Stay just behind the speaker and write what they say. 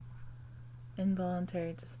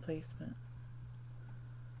Involuntary displacement.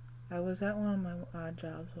 I was at one of my odd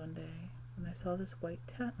jobs one day when I saw this white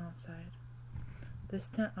tent outside. This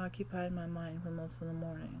tent occupied my mind for most of the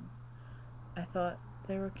morning. I thought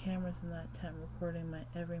there were cameras in that tent recording my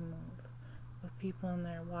every move, with people in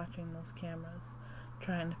there watching those cameras,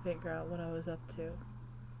 trying to figure out what I was up to.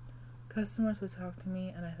 Customers would talk to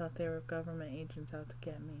me, and I thought they were government agents out to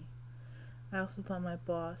get me. I also thought my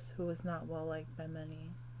boss, who was not well liked by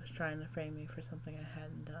many, was trying to frame me for something I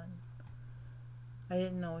hadn't done. I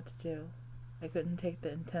didn't know what to do. I couldn't take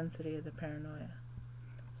the intensity of the paranoia.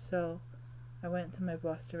 So, I went to my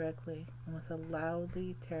boss directly, and with a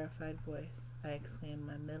loudly terrified voice, I exclaimed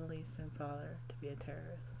my Middle Eastern father to be a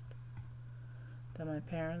terrorist, that my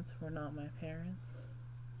parents were not my parents,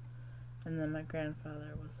 and that my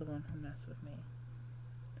grandfather was the one who messed with me.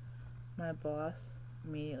 My boss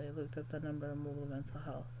immediately looked up the number of Mobile Mental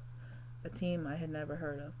Health, a team I had never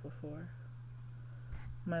heard of before.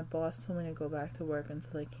 My boss told me to go back to work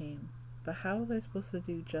until they came, but how was I supposed to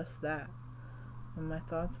do just that when my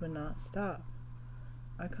thoughts would not stop?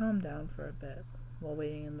 I calmed down for a bit while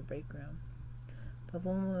waiting in the break room. The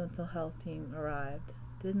Mobile Mental Health team arrived,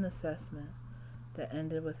 did an assessment that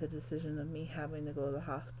ended with a decision of me having to go to the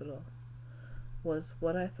hospital. Was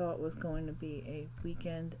what I thought was going to be a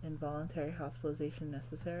weekend involuntary hospitalization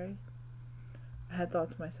necessary? I had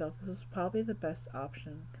thought to myself this was probably the best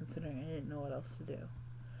option, considering I didn't know what else to do.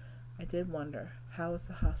 I did wonder, how was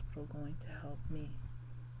the hospital going to help me?